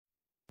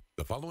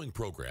The following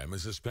program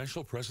is a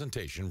special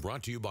presentation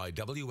brought to you by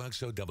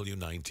WXOW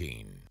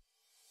 19.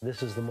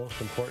 This is the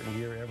most important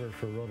year ever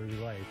for Rotary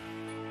Light.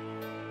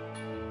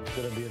 It's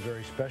going to be a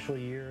very special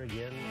year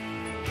again.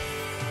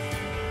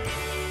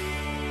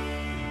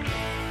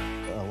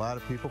 A lot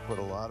of people put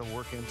a lot of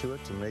work into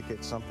it to make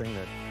it something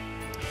that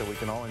we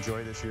can all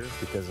enjoy this year,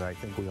 because I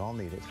think we all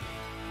need it.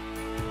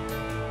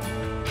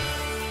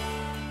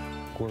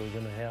 We're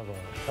going to have a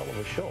hell of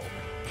a show.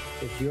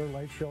 It's your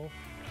light show.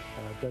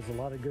 It does a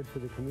lot of good for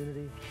the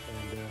community,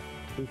 and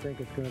we think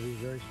it's going to be a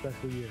very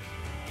special year.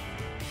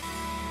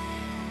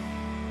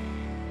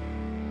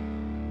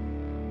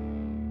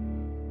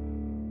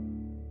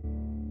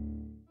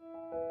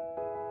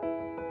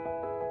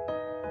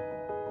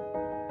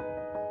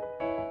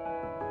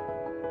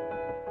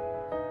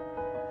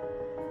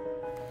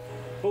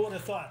 Who would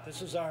have thought?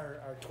 This is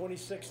our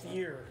 26th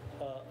year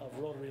of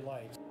Rotary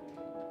Lights.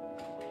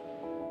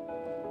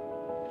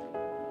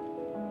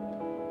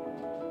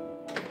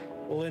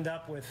 We'll end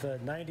up with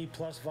 90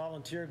 plus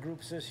volunteer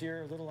groups this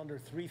year, a little under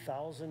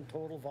 3,000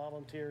 total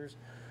volunteers.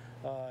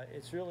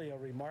 It's really a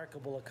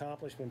remarkable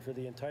accomplishment for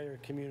the entire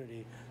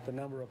community, the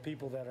number of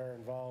people that are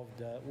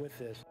involved with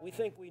this. We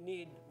think we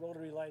need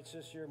Rotary Lights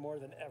this year more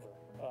than ever.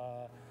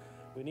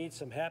 We need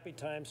some happy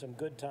times, some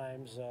good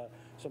times,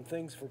 some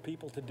things for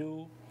people to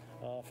do,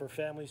 for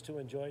families to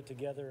enjoy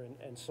together,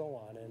 and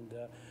so on. And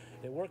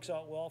it works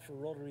out well for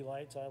Rotary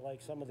Lights. I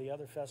like some of the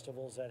other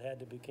festivals that had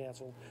to be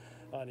canceled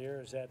on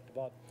here, is that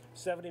about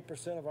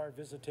 70% of our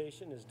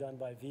visitation is done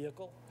by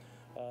vehicle,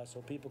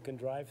 so people can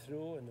drive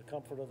through in the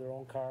comfort of their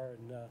own car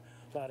and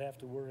not have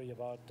to worry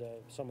about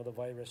some of the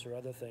virus or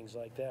other things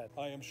like that.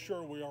 I am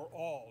sure we are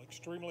all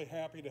extremely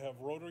happy to have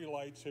Rotary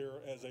Lights here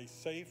as a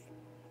safe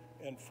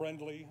and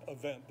friendly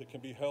event that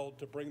can be held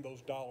to bring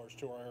those dollars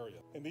to our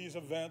area. And these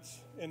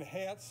events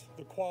enhance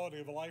the quality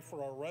of life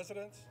for our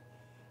residents,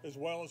 as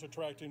well as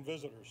attracting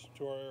visitors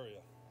to our area.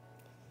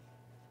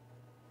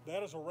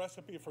 That is a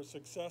recipe for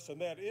success, and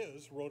that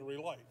is Rotary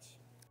Lights.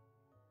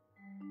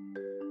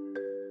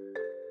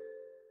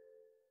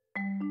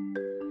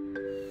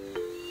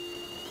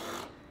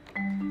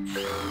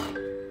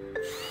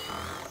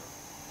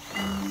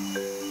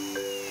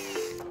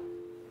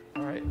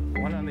 All right,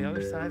 one on the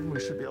other side, and we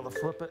should be able to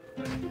flip it.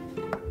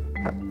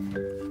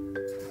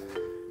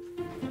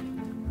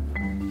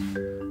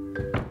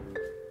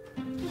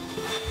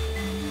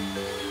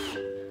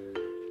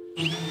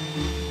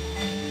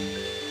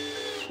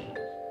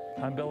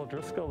 I'm Bill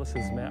O'Driscoll. This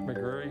is Matt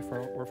McGurry.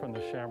 We're from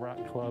the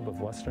Shamrock Club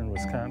of Western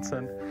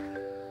Wisconsin.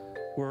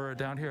 We're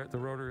down here at the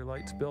Rotary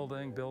Lights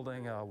building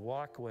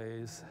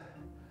walkways.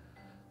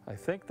 I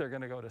think they're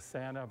going to go to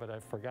Santa, but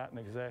I've forgotten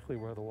exactly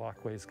where the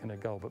walkway is going to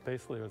go. But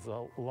basically, it's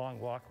a long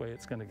walkway.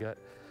 It's going to get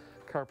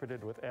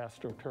carpeted with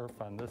AstroTurf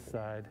on this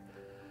side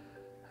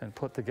and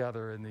put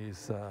together in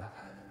these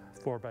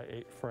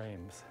 4x8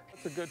 frames.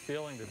 It's a good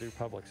feeling to do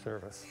public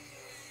service.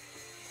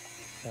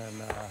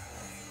 And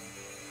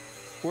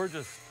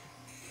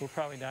we're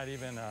probably not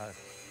even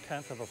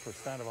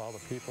 0.1% of all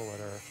the people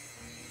that are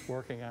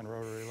working on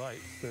Rotary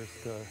Lights.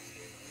 There's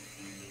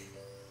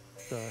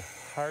the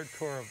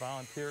hardcore of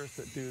volunteers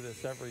that do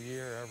this every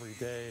year, every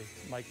day.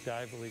 Mike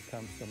Dively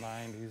comes to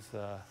mind. He's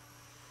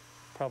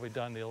probably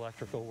done the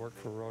electrical work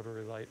for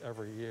Rotary Light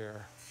every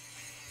year.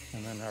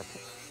 And then our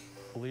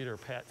leader,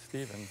 Pat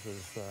Stevens,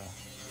 is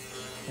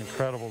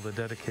incredible, the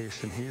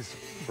dedication he's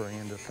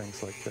bringing to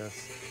things like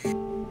this.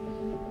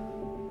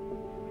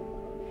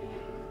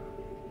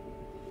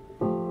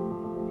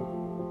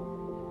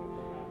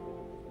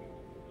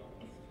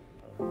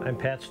 I'm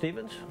Pat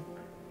Stevens.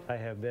 I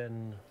have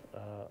been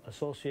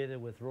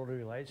associated with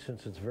Rotary Lights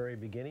since its very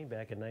beginning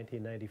back in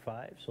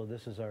 1995. So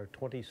this is our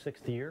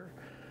 26th year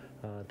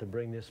to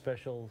bring this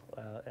special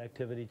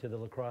activity to the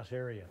La Crosse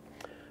area.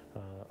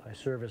 I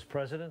serve as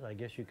president. I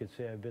guess you could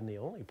say I've been the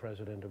only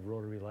president of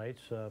Rotary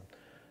Lights.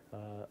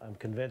 I'm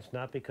convinced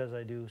not because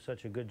I do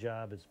such a good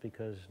job, it's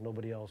because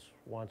nobody else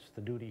wants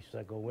the duties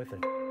that go with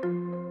it.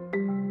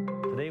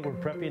 Today we're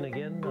prepping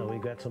again.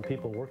 We've got some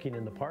people working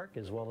in the park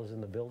as well as in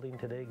the building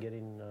today,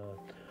 getting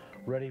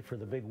ready for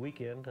the big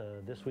weekend.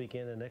 This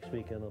weekend and next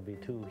weekend will be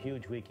two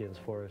huge weekends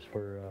for us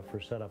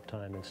for setup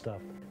time and stuff.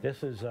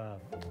 This is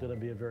going to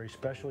be a very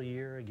special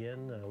year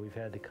again. We've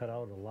had to cut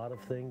out a lot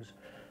of things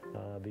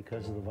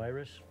because of the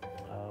virus,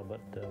 but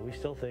we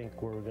still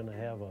think we're going to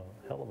have a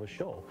hell of a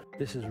show.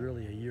 This is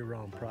really a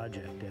year-round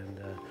project, and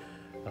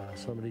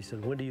somebody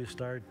said, when do you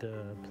start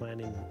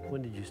planning?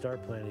 When did you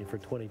start planning for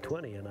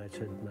 2020? And I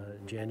said,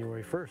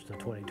 January 1st of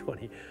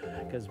 2020,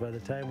 because by the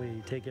time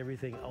we take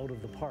everything out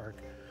of the park,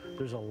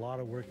 there's a lot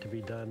of work to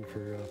be done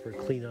for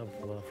cleanup,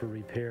 for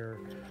repair,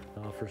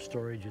 for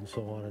storage, and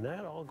so on. And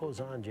that all goes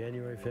on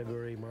January,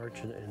 February,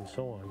 March, and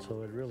so on.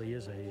 So it really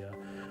is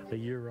a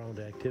year-round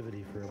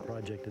activity for a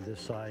project of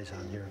this size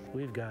on here.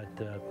 We've got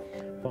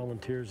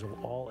volunteers of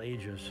all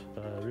ages,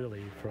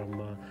 really,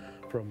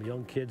 from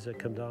young kids that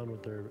come down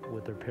with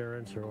their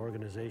parents or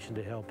organization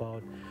to help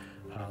out,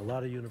 A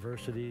lot of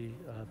university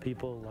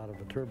people, a lot of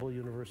Viterbo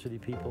University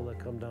people that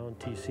come down.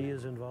 TC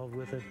is involved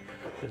with it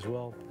as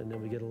well, and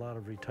then we get a lot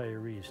of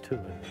retirees too.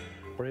 And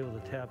we're able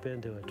to tap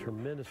into a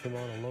tremendous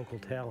amount of local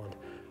talent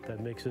that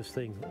makes this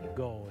thing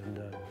go.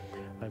 And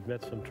I've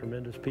met some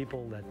tremendous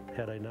people that,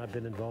 had I not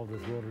been involved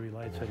with Rotary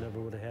Lights, I never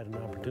would have had an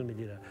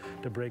opportunity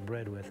to break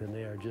bread with, and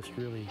they are just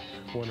really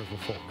wonderful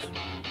folks.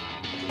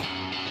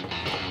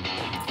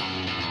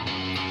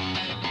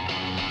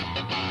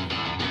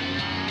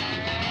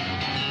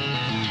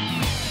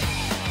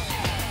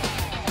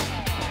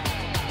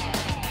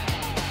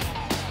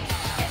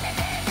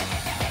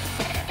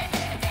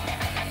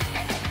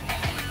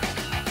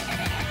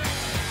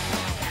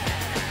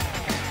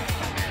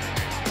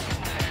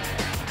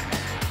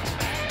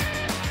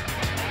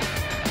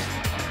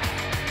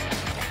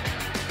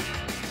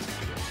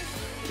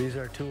 These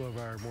are two of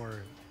our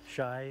more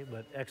shy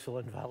but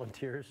excellent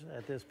volunteers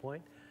at this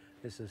point.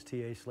 This is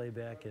T.A.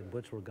 Slayback and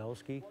Butch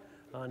Rogowski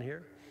on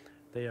here.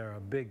 They are a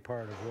big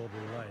part of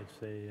Rotary Lights.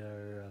 They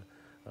are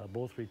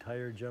both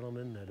retired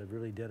gentlemen that have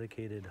really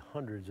dedicated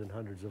hundreds and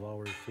hundreds of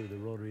hours to the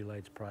Rotary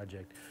Lights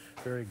project.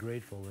 Very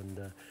grateful,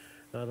 and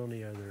not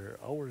only are their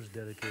hours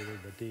dedicated,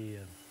 but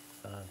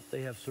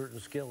they have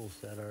certain skills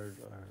that are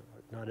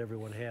not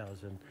everyone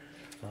has. And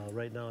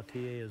right now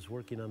T.A. is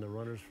working on the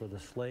runners for the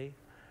sleigh.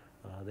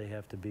 They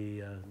have to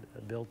be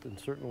built in a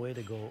certain way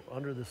to go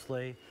under the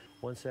sleigh.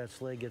 Once that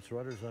sleigh gets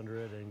rudders under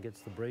it and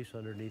gets the brace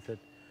underneath it,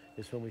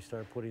 is when we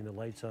start putting the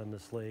lights on the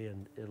sleigh,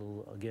 and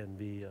it'll again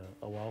be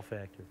a wow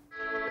factor.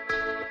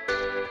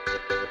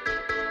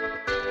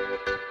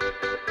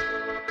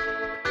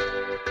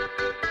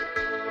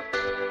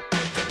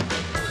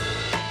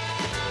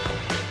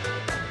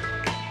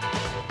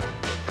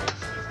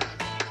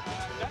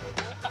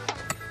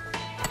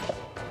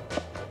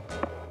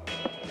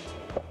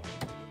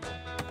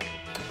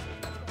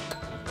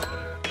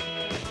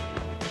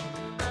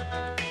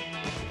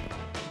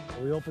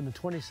 We opened the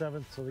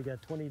 27th, so we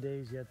got 20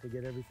 days yet to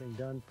get everything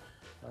done.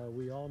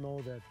 We all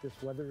know that this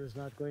weather is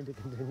not going to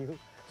continue,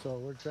 so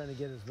we're trying to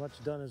get as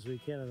much done as we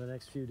can in the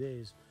next few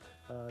days.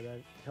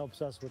 That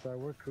helps us with our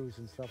work crews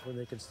and stuff when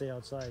they can stay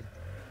outside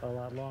a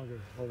lot longer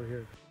over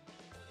here.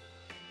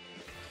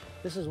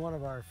 This is one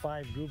of our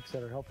 5 groups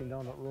that are helping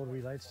down at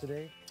Rotary Lights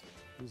today.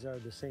 These are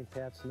the St.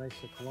 Pat's Knights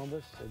of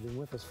Columbus. They've been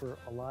with us for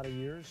a lot of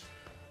years.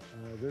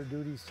 Their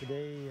duties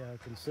today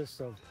consist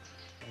of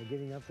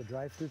getting up the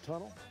drive-through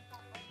tunnel,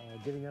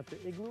 getting up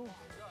the igloo,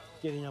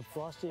 getting up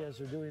Frosty as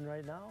they're doing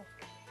right now,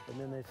 and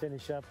then they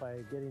finish up by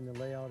getting the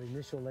layout,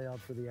 initial layout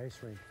for the ice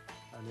rink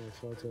on here.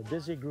 So it's a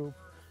busy group,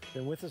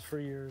 been with us for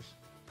years,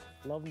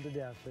 love them to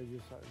death. They're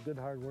just good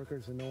hard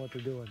workers and know what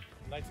they're doing.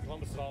 Knights of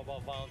Columbus is all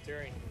about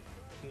volunteering.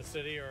 In the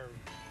city or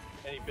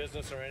any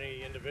business or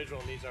any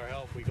individual needs our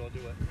help, we go do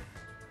it.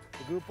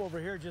 The group over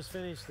here just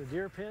finished the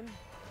deer pin.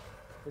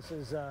 This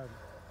is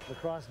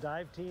lacrosse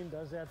dive team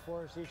does that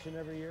for us each and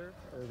every year.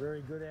 They're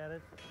very good at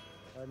it.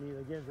 I need,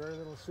 again, very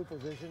little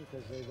supervision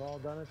because they've all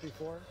done it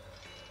before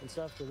and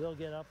stuff. So they'll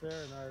get up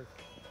there, and our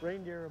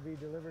reindeer will be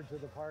delivered to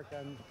the park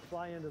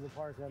fly into the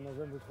park on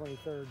November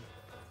 23rd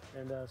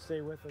and stay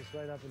with us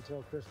right up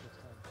until Christmas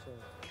time. So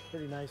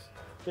pretty nice,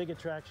 big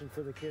attraction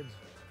for the kids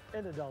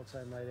and adults,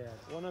 I might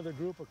add. One other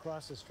group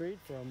across the street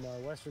from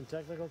Western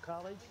Technical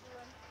College.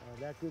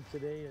 That group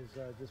today is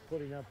just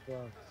putting up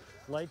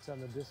lights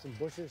on the distant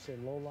bushes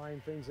and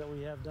low-lying things that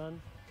we have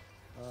done.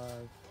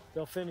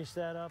 They'll finish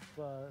that up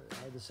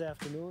this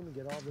afternoon and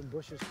get all the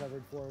bushes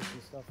covered for us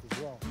and stuff as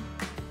well.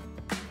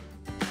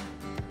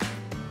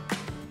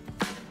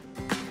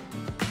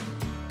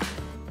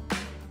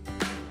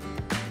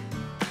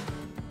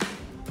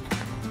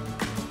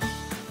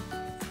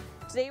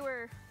 Today we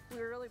were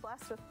really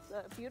blessed with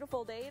a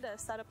beautiful day to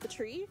set up the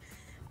tree.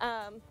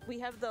 We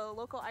have the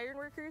local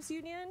ironworkers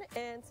union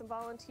and some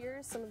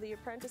volunteers, some of the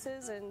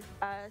apprentices and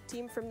a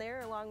team from there,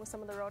 along with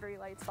some of the Rotary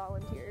Lights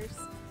volunteers.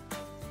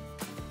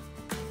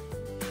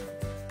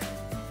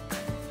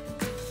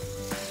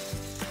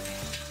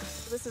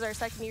 This is our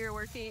second year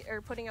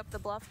putting up the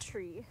bluff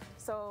tree.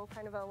 So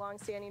kind of a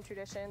long-standing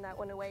tradition that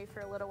went away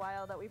for a little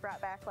while that we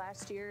brought back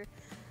last year.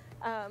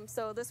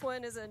 So this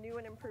one is a new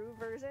and improved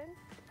version.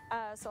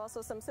 So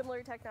also some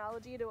similar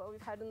technology to what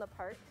we've had in the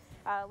park.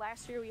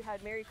 Last year we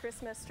had Merry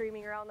Christmas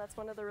streaming around. That's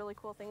one of the really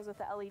cool things with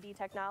the LED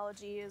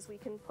technology is we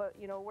can put,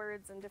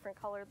 words and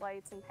different colored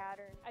lights and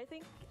patterns. I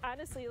think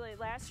honestly, like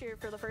last year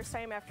for the first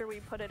time after we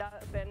put it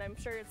up, and I'm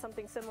sure it's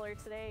something similar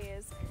today,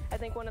 is I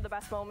think one of the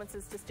best moments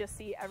is to just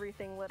see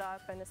everything lit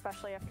up, and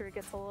especially after it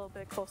gets a little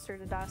bit closer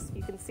to dusk,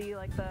 you can see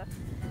like the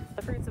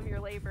fruits of your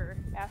labor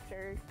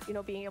after,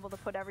 being able to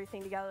put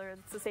everything together.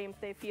 It's the same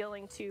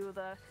feeling to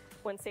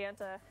when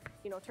Santa,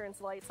 turns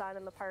the lights on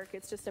in the park.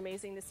 It's just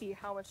amazing to see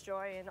how much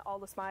joy and all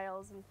the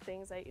smiles and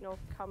things that,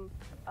 come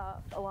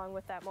along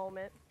with that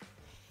moment.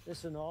 This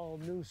is an all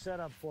new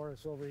setup for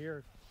us over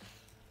here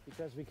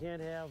because we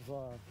can't have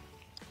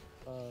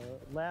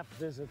lap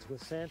visits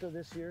with Santa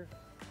this year.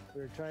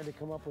 We're trying to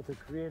come up with a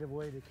creative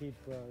way to keep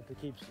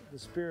the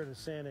spirit of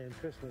Santa and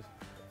Christmas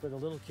for the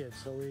little kids.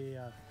 So we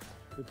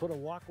put a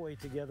walkway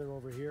together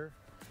over here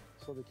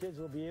so the kids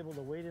will be able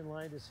to wait in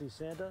line to see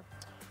Santa.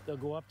 They'll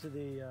go up to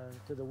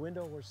the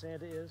window where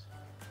Santa is.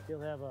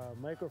 He'll have a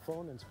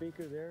microphone and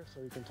speaker there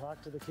so he can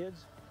talk to the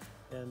kids.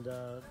 And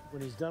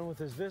when he's done with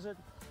his visit,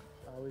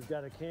 we've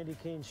got a candy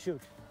cane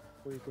shoot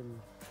where you can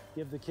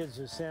give the kids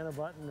a Santa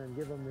button and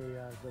give them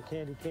the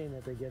candy cane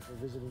that they get for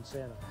visiting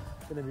Santa.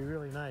 It's going to be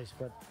really nice.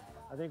 But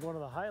I think one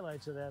of the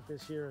highlights of that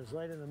this year is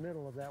right in the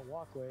middle of that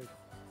walkway.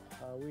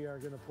 We are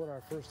going to put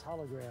our first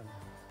hologram.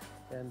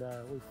 And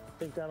we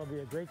think that'll be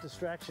a great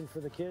distraction for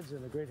the kids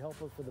and a great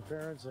helper for the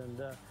parents.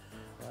 And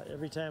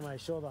every time I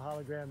show the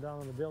hologram down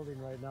in the building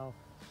right now,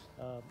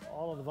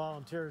 all of the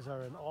volunteers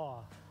are in awe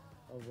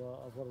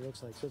of what it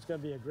looks like. So it's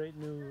going to be a great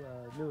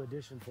new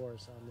addition for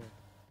us on there.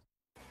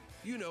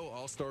 You know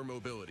All-Star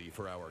Mobility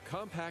for our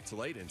compact,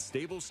 light, and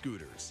stable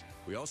scooters.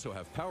 We also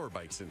have power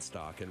bikes in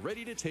stock and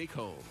ready to take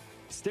home.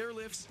 Stair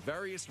lifts,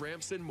 various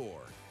ramps, and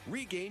more.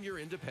 Regain your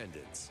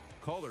independence.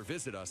 Call or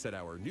visit us at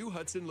our new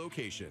Hudson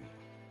location.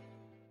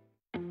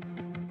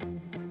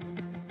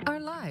 Our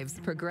lives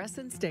progress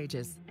in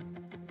stages.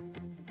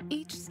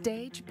 Each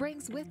stage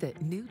brings with it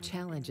new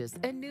challenges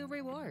and new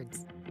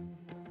rewards.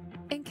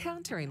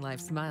 Encountering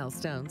life's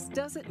milestones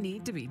doesn't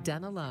need to be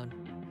done alone.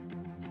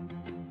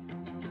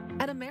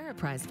 At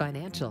Ameriprise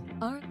Financial,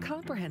 our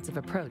comprehensive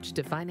approach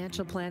to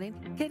financial planning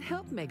can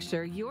help make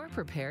sure you're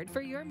prepared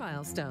for your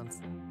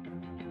milestones.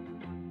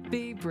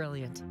 Be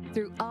brilliant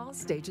through all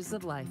stages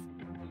of life.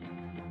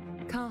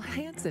 Call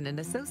Hansen &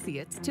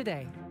 Associates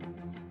today.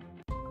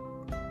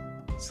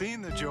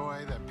 Seeing the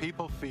joy that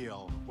people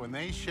feel when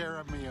they share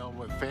a meal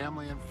with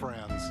family and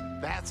friends,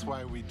 that's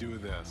why we do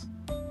this.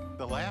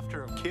 The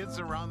laughter of kids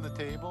around the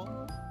table,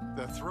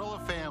 the thrill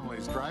of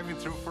families driving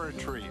through for a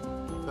treat,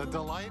 the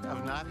delight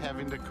of not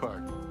having to cook,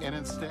 and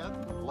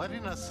instead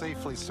letting us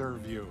safely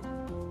serve you.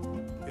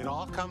 It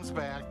all comes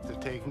back to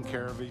taking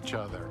care of each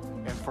other.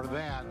 And for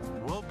that,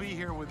 we'll be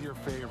here with your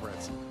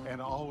favorites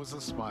and always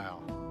a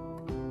smile.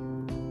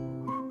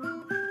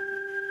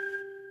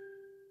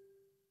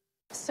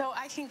 So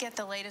I can get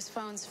the latest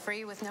phones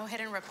free with no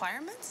hidden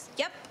requirements?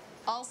 Yep,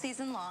 all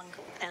season long.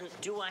 And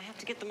do I have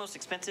to get the most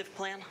expensive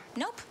plan?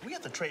 Nope. We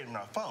have to trade in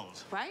our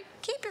phones. Right?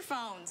 Keep your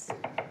phones. Did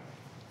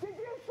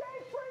you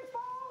say free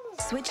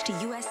phones? Switch to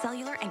US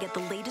Cellular and get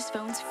the latest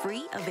phones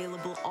free,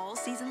 available all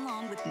season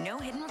long with no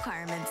hidden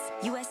requirements.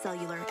 US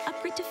Cellular,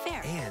 upgrade to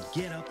fair. And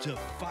get up to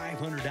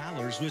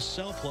 $500 with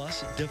Cell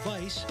Plus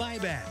device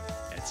buyback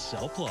at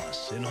Cell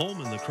Plus in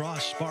Holman, La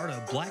Crosse,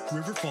 Sparta, Black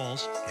River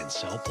Falls, and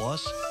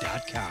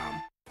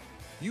cellplus.com.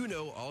 You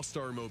know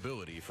All-Star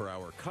Mobility for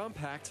our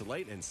compact,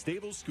 light, and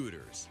stable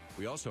scooters.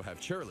 We also have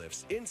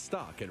chairlifts in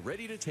stock and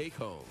ready to take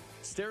home.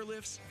 Stair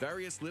lifts,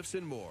 various lifts,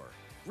 and more.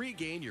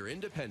 Regain your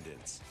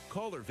independence.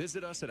 Call or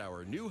visit us at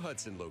our new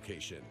Hudson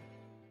location.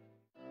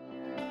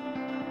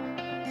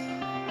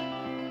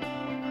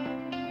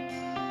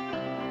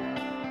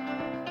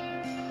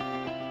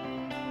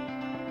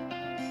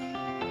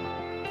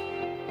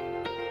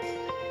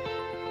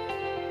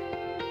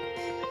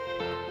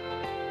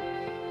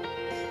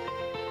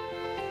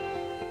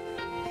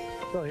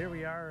 So here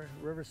we are,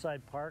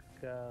 Riverside Park.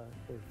 We're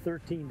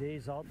 13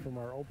 days out from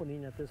our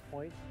opening at this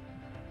point.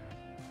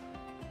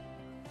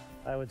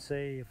 I would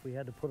say if we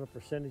had to put a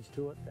percentage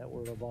to it, that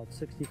we're about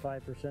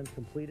 65%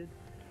 completed.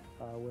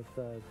 With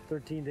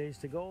 13 days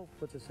to go,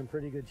 puts us in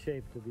pretty good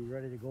shape to be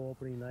ready to go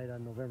opening night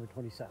on November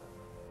 27th.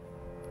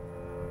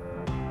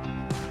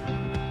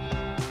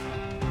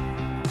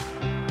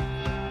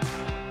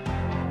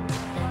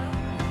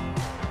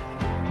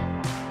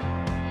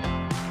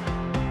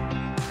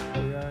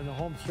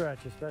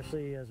 Stretch,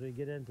 especially as we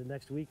get into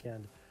next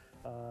weekend.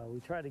 We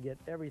try to get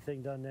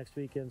everything done next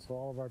weekend so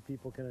all of our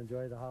people can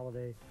enjoy the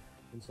holiday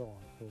and so on.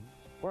 So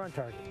we're on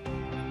target.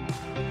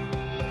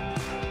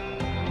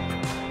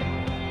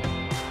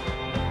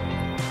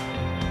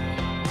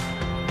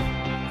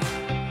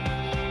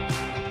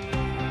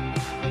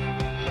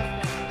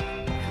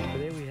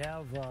 Today we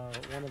have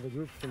one of the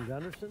groups from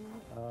Gunderson,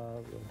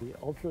 the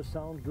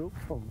ultrasound group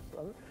from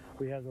Southern.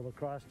 We have the La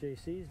Crosse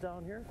JCs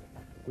down here.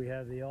 We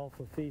have the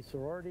Alpha Phi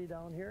sorority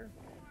down here.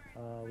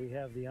 We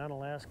have the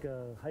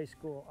Onalaska High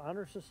School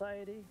Honor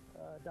Society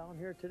down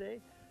here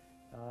today.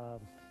 I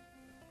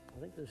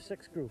think there's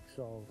 6 groups,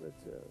 so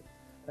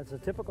that's a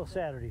typical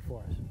Saturday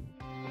for us.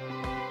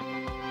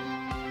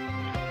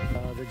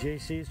 The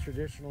JCs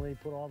traditionally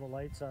put all the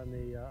lights on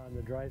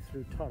the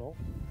drive-through tunnel.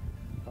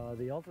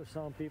 The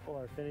ultrasound people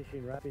are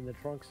finishing wrapping the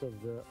trunks of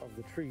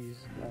the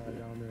trees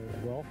down there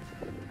as well.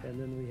 And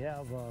then we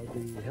have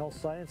the Health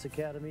Science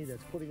Academy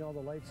that's putting all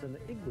the lights in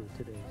the igloo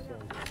today. So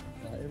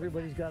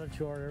everybody's got a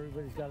chore,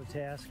 everybody's got a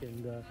task,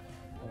 and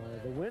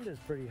the wind is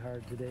pretty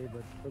hard today,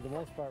 but for the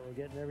most part we're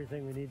getting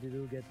everything we need to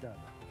do get done.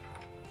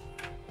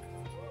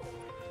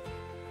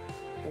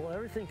 Well,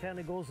 everything kind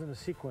of goes in a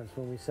sequence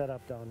when we set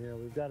up down here.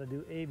 We've got to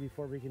do A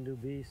before we can do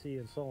B, C,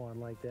 and so on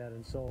like that.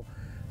 And so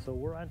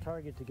we're on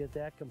target to get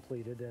that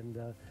completed.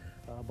 And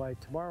by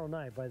tomorrow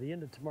night, by the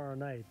end of tomorrow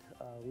night,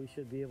 we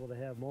should be able to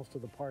have most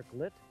of the park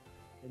lit.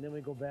 And then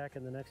we go back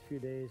in the next few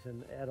days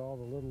and add all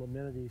the little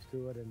amenities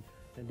to it and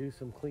and do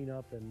some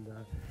cleanup and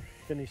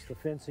finish the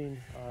fencing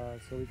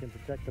so we can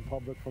protect the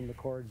public from the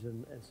cords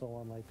and so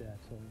on like that.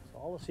 So it's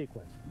all a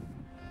sequence.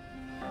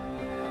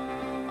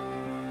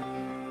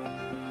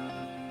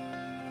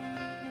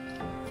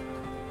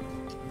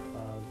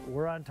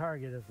 We're on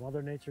target. If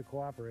Mother Nature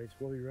cooperates,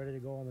 we'll be ready to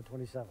go on the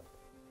 27th.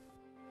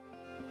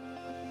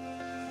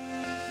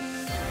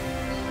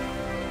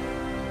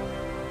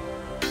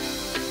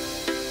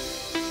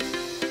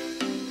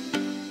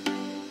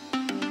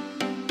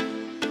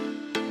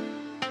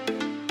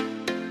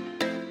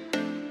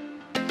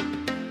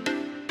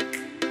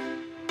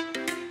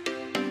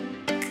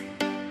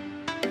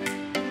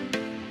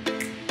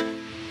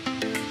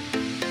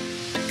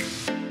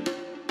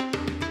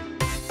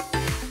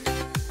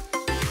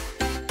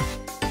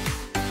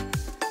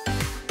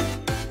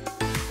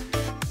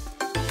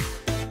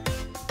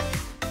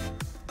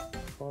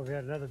 Well, we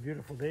had another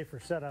beautiful day for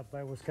setup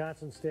by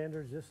Wisconsin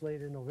standards this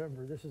late in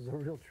November. This is a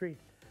real treat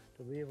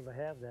to be able to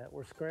have that.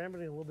 We're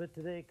scrambling a little bit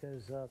today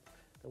because the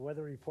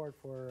weather report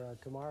for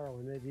tomorrow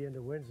and maybe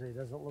into Wednesday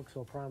doesn't look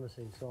so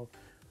promising. So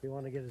we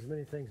want to get as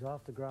many things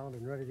off the ground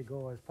and ready to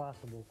go as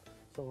possible.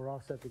 So we're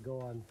all set to go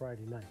on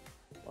Friday night.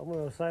 I'm going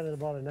to assign it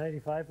about a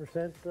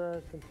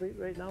 95% complete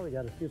right now. We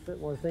got a few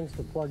more things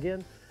to plug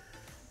in.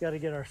 Got to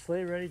get our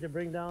sleigh ready to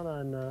bring down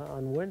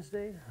on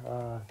Wednesday.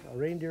 A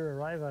reindeer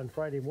arrive on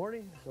Friday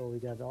morning, so we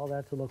got all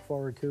that to look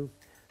forward to.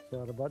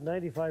 So at about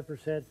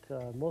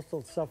 95%, most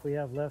of the stuff we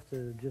have left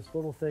are just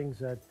little things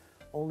that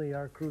only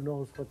our crew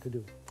knows what to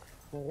do.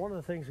 Well, one of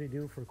the things we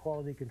do for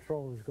quality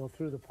control is go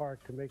through the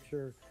park to make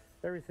sure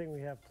everything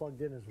we have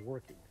plugged in is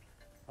working.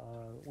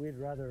 We'd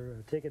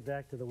rather take it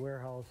back to the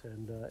warehouse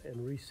and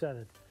reset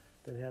it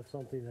than have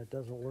something that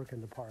doesn't work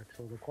in the park.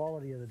 So the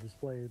quality of the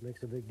display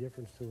makes a big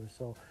difference to us.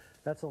 So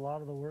that's a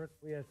lot of the work.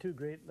 We have two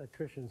great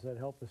electricians that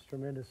help us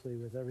tremendously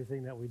with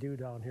everything that we do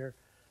down here.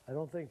 I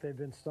don't think they've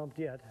been stumped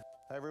yet.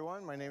 Hi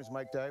everyone, my name is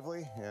Mike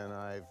Dively, and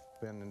I've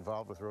been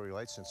involved with Rotary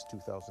Lights since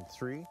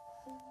 2003.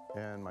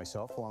 And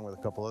myself, along with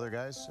a couple other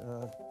guys,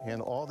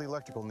 handle all the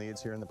electrical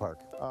needs here in the park.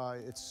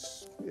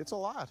 It's a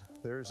lot.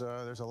 There's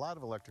a lot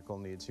of electrical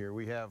needs here.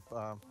 We have,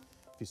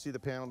 if you see the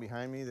panel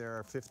behind me, there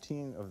are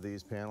 15 of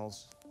these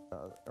panels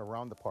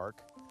around the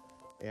park,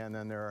 and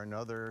then there are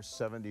another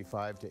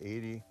 75 to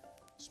 80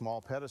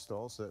 small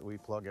pedestals that we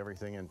plug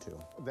everything into.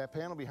 That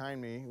panel behind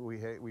me,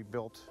 we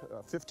built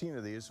 15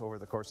 of these over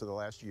the course of the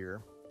last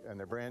year, and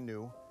they're brand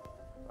new.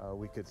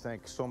 We could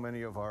thank so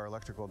many of our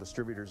electrical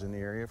distributors in the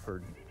area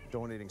for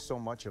donating so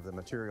much of the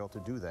material to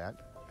do that.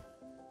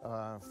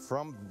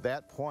 From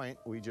that point,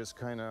 we just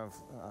kind of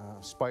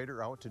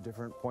spider out to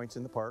different points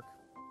in the park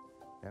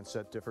and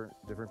set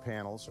different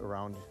panels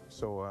around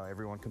so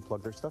everyone can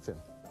plug their stuff in.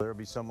 There'll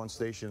be someone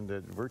stationed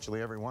at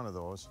virtually every one of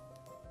those,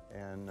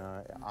 and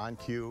on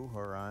cue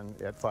or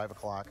at 5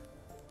 o'clock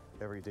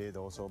every day,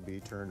 those will be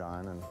turned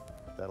on, and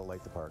that'll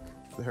light the park.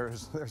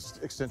 There's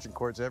extension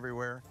cords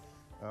everywhere.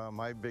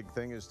 My big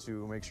thing is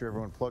to make sure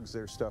everyone plugs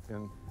their stuff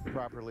in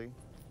properly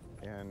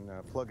and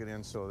plug it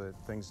in so that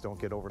things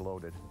don't get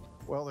overloaded.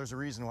 Well, there's a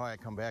reason why I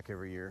come back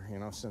every year,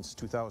 since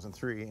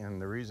 2003,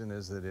 and the reason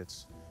is that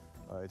it's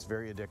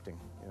very addicting.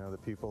 The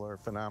people are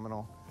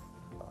phenomenal.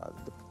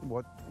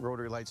 What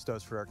Rotary Lights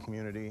does for our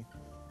community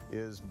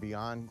is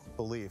beyond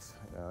belief.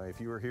 If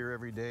you were here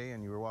every day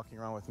and you were walking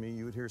around with me,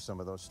 you would hear some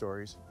of those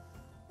stories.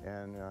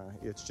 And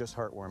it's just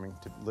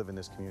heartwarming to live in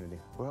this community.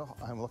 Well,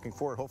 I'm looking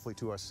forward, hopefully,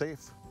 to a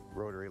safe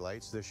Rotary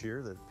Lights this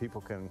year, that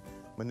people can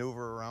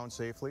maneuver around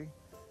safely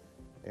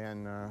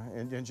and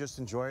just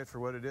enjoy it for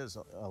what it is.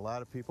 A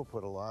lot of people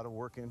put a lot of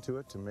work into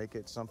it to make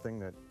it something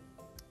that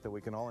we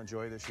can all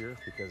enjoy this year,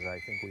 because I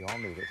think we all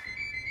need it.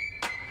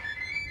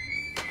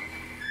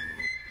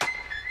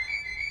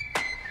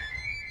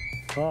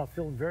 Oh,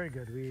 feeling very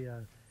good.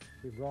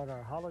 We brought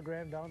our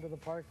hologram down to the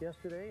park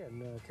yesterday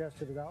and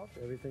tested it out.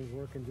 Everything's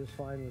working just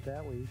fine with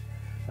that.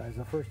 As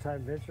a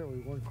first-time venture, we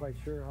weren't quite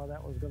sure how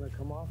that was going to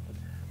come off, but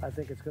I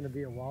think it's going to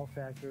be a wow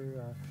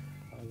factor.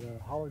 The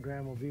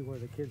hologram will be where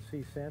the kids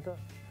see Santa,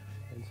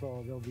 and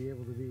so they'll be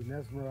able to be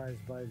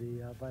mesmerized by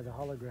the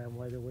hologram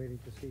while they're waiting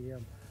to see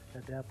him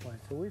at that point.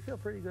 So we feel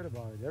pretty good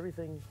about it.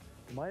 Everything,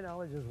 to my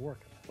knowledge, is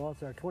working. Well,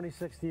 it's our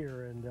 26th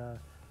year, and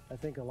I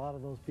think a lot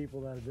of those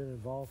people that have been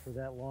involved for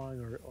that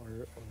long,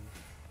 or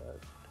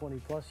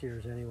 20 plus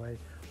years anyway,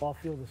 all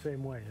feel the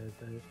same way.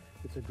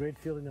 It's a great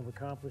feeling of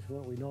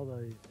accomplishment. We know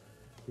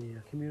the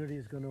community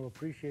is going to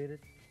appreciate it.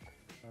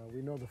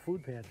 We know the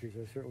food pantries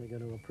are certainly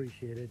going to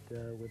appreciate it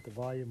with the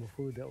volume of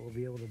food that we'll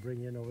be able to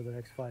bring in over the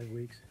next 5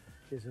 weeks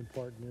is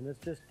important. And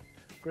it's just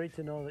great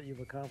to know that you've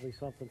accomplished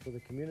something for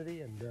the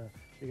community, and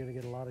you're going to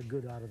get a lot of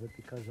good out of it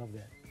because of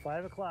that.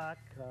 5 o'clock,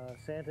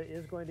 Santa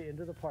is going to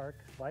enter the park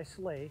by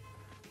sleigh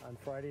on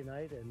Friday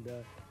night, and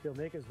he'll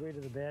make his way to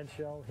the band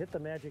shell, hit the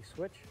magic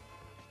switch,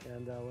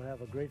 and we'll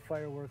have a great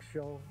fireworks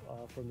show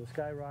from the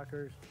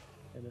Skyrockers.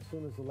 And as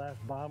soon as the last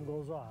bomb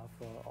goes off,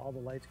 all the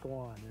lights go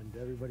on and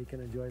everybody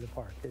can enjoy the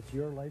park. It's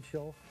your light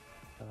show.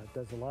 It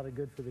does a lot of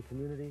good for the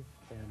community,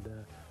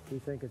 and we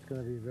think it's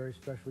going to be a very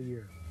special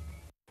year.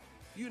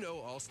 You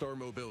know All-Star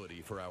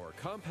Mobility for our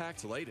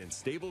compact, light, and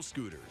stable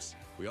scooters.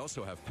 We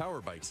also have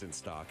power bikes in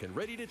stock and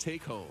ready to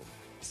take home.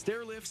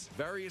 Stair lifts,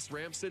 various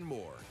ramps, and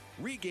more.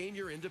 Regain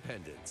your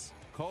independence.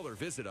 Call or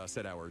visit us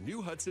at our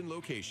new Hudson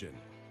location.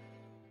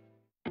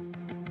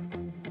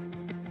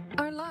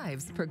 Our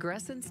lives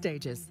progress in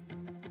stages.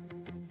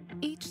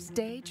 Each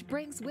stage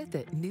brings with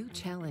it new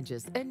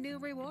challenges and new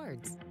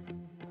rewards.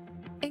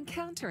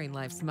 Encountering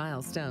life's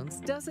milestones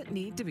doesn't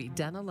need to be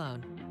done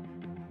alone.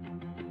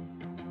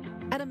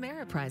 At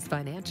Ameriprise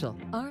Financial,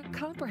 our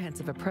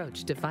comprehensive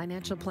approach to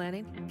financial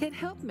planning can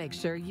help make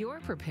sure you're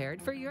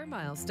prepared for your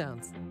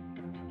milestones.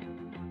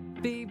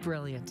 Be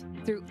brilliant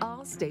through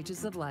all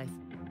stages of life.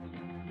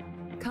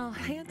 Call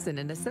Hansen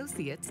 &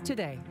 Associates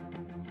today.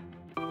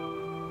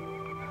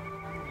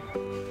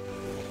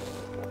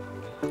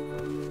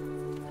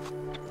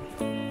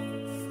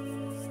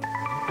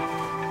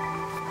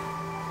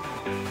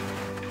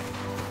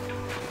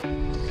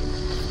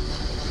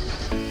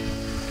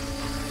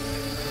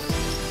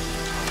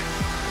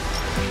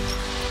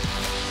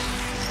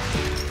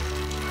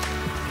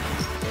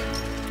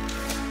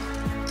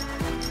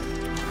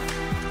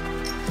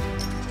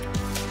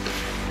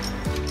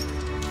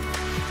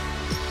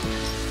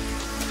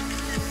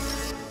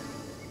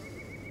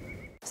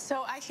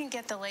 So I can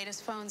get the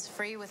latest phones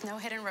free with no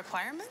hidden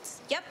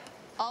requirements? Yep,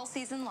 all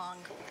season long.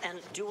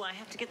 And do I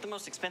have to get the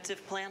most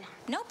expensive plan?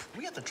 Nope.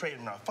 We have to trade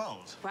in our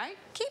phones. Right?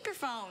 Keep your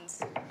phones.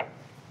 Did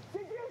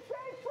you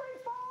say free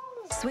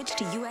phones? Switch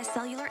to US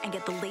Cellular and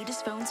get the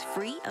latest phones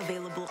free,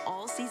 available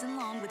all season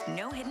long with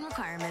no hidden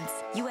requirements.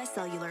 US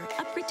Cellular,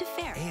 upgrade to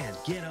fair. And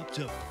get up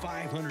to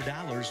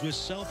 $500 with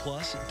Cell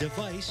Plus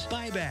device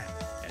buyback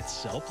at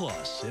Cell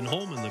Plus in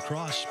Holman, La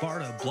Crosse,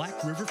 Sparta,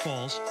 Black River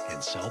Falls, and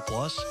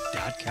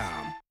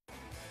cellplus.com.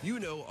 You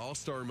know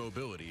All-Star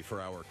Mobility for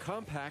our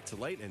compact,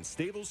 light, and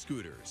stable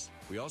scooters.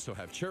 We also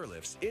have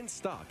chairlifts in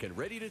stock and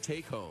ready to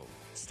take home.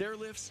 Stair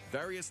lifts,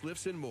 various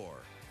lifts, and more.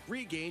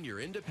 Regain your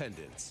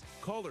independence.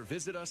 Call or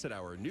visit us at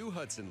our new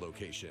Hudson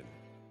location.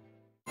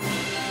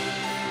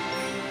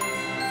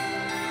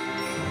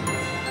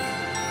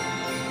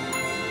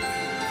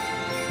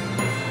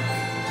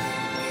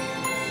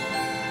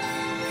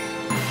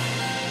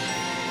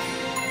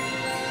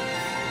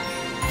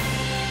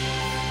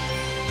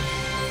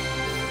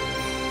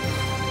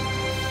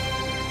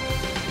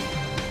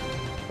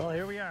 Well,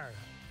 here we are,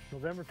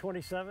 November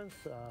 27th,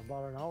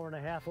 about an hour and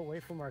a half away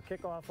from our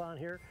kickoff on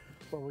here,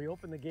 where we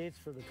open the gates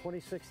for the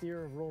 26th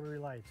year of Rotary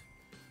Lights.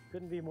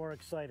 Couldn't be more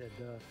excited.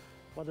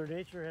 Mother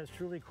Nature has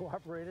truly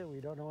cooperated. We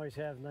don't always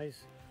have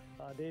nice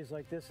days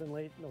like this in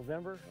late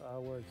November,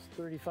 where it's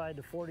 35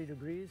 to 40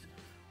 degrees.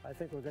 I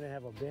think we're going to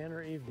have a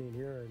banner evening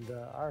here, and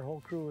our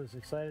whole crew is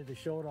excited to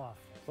show it off.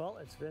 Well,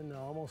 it's been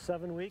almost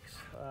 7 weeks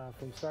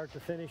from start to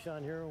finish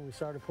on here when we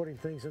started putting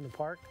things in the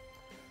park.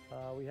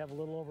 We have a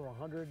little over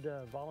 100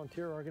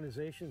 volunteer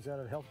organizations that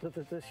have helped with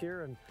it this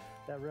year, and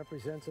that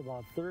represents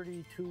about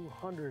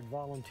 3,200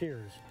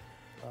 volunteers.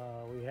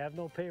 We have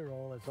no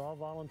payroll. It's all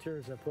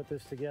volunteers that put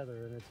this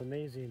together, and it's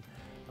amazing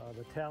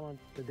the talent,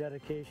 the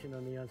dedication,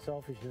 and the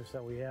unselfishness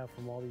that we have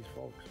from all these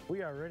folks.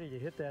 We are ready to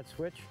hit that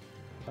switch.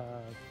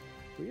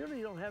 We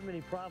usually don't have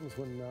many problems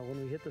when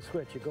we hit the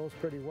switch. It goes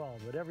pretty well,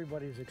 but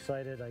everybody's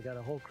excited. I got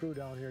a whole crew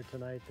down here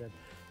tonight and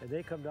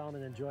they come down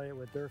and enjoy it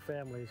with their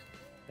families.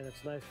 And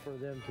it's nice for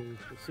them to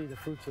see the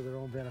fruits of their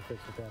own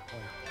benefits at that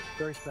point.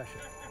 Very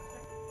special.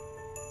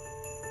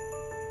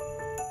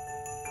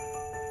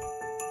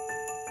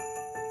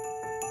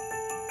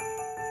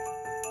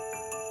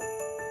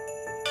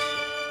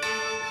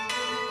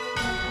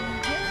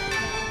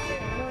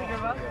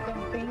 You're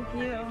welcome. Thank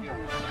you.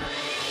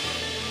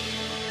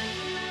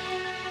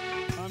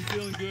 I'm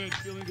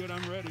feeling good.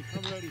 I'm ready.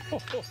 Ho,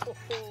 ho, ho,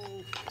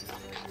 ho.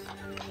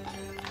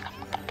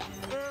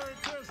 Merry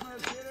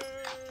Christmas,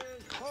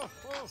 kiddies! Ho,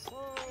 ho,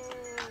 ho!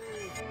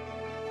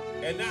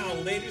 And now,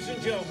 ladies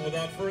and gentlemen,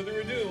 without further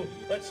ado,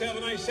 let's have a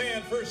nice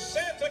hand for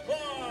Santa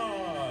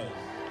Claus!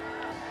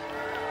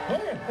 Ho,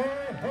 ho,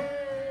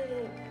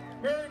 ho!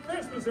 Merry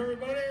Christmas,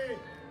 everybody!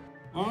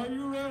 Are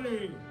you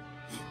ready?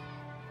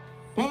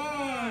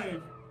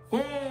 5,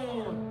 4,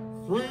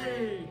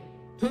 3,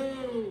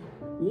 2,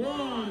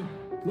 1.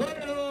 Let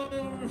it on!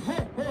 Ho,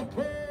 ho,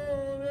 ho!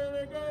 There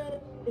they go!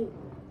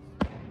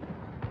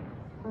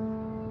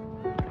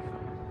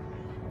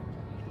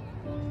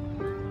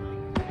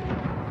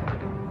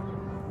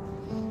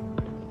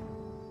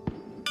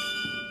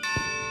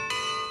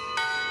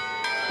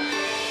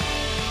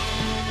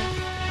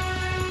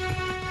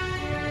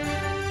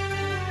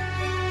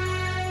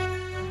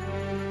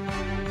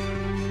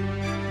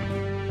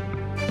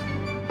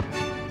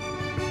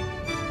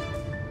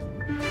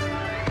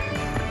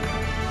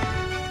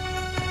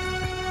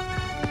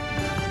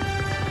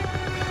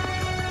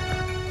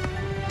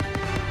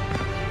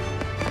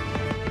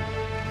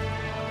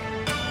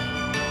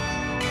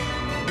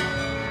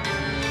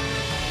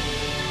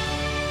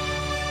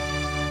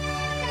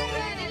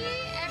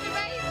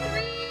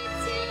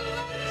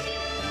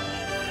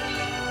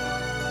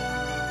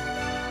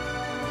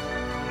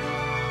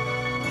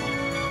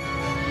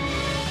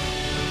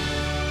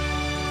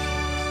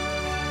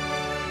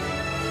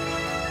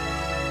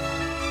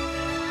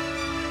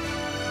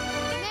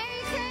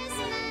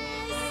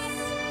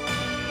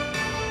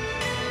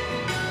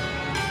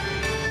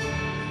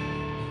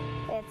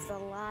 a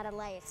lot of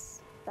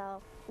lights,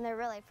 so and they're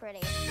really pretty.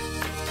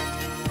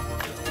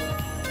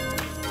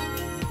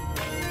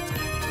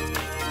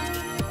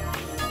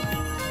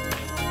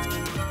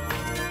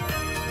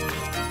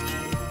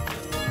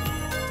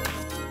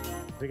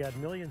 We got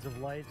millions of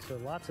lights,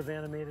 lots of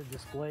animated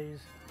displays,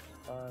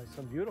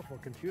 some beautiful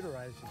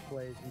computerized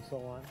displays and so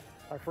on.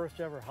 Our first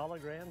ever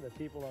hologram that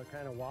people are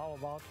kind of wow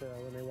about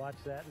when they watch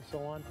that and so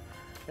on.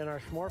 And our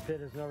s'more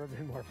pit has never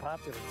been more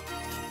popular.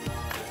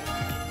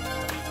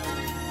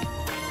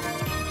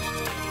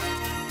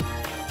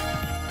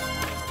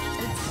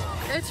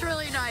 It's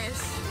really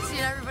nice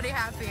seeing everybody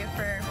happy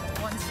for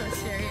once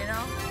this year, you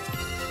know?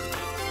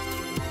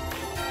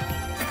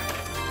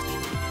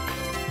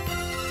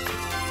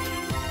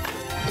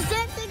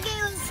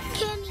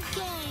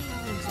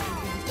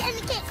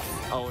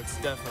 Oh, it's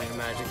definitely a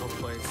magical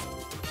place.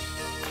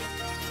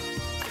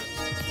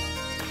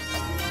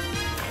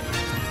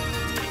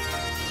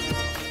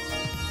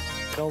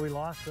 So we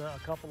lost a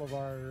couple of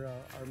our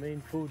main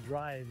food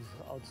drives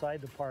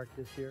outside the park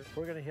this year. If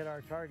we're going to hit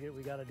our target,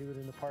 we got to do it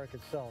in the park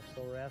itself.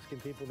 So we're asking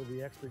people to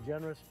be extra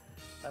generous.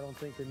 I don't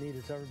think the need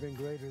has ever been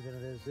greater than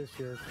it is this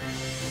year.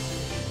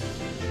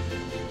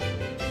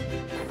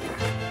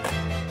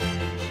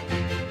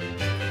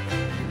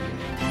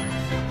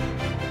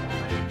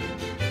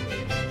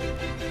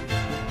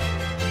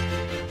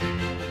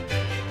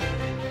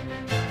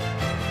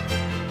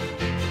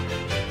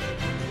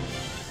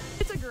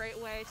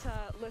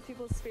 To lift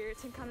people's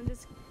spirits and kind of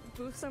just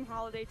boost some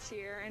holiday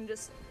cheer and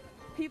just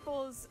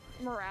people's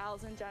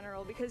morales in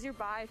general, because you're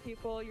by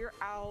people, you're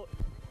out,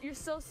 you're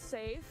still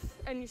safe,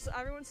 and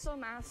everyone's still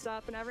masked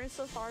up and everyone's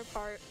still far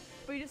apart,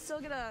 but you just still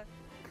get to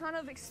kind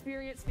of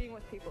experience being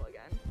with people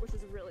again, which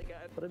is really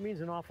good. But it means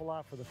an awful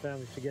lot for the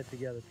families to get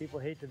together. People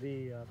hate to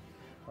be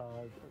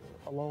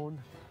alone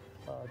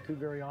too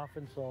very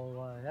often,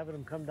 so having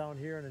them come down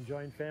here and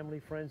enjoying family,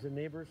 friends, and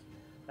neighbors,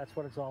 that's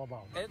what it's all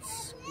about.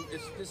 It's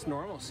just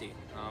normalcy.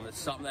 It's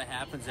something that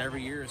happens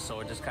every year, so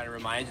it just kind of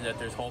reminds you that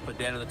there's hope at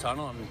the end of the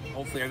tunnel, and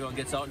hopefully everyone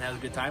gets out and has a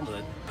good time with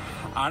it.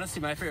 Honestly,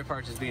 my favorite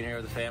part is being here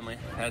with the family.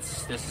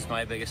 This is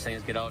my biggest thing,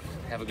 is get out,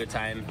 have a good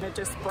time. It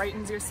just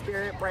brightens your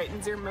spirit,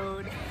 brightens your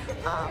mood.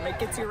 It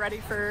gets you ready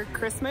for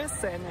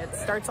Christmas, and it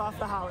starts off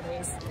the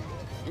holidays.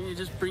 It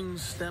just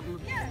brings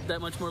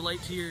that much more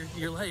light to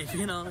your life,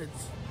 you know.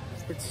 It's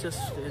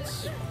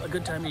a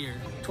good time of year.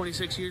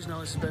 26 years now,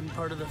 this has been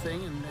part of the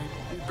thing, and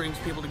it brings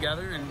people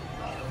together, and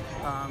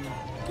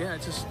yeah,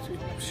 it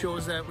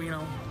shows that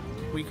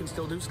we can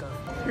still do stuff.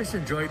 Just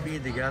enjoy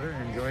being together,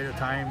 enjoy the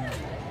time.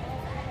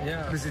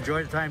 Yeah. Just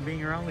enjoy the time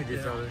being around with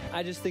each other.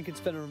 I just think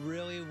it's been a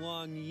really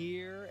long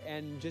year,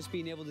 and just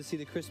being able to see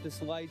the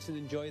Christmas lights and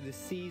enjoy the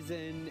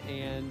season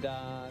and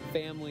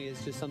family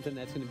is just something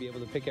that's going to be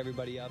able to pick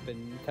everybody up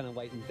and kind of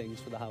lighten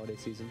things for the holiday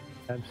season.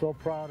 I'm so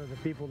proud of the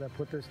people that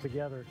put this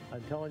together.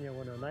 I'm telling you,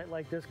 when a night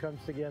like this comes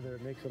together,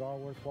 it makes it all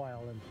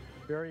worthwhile, and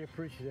very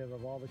appreciative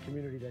of all the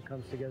community that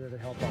comes together to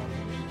help out.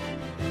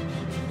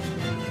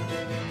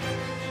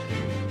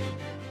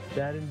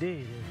 That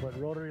indeed is what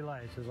Rotary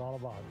Lights is all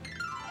about.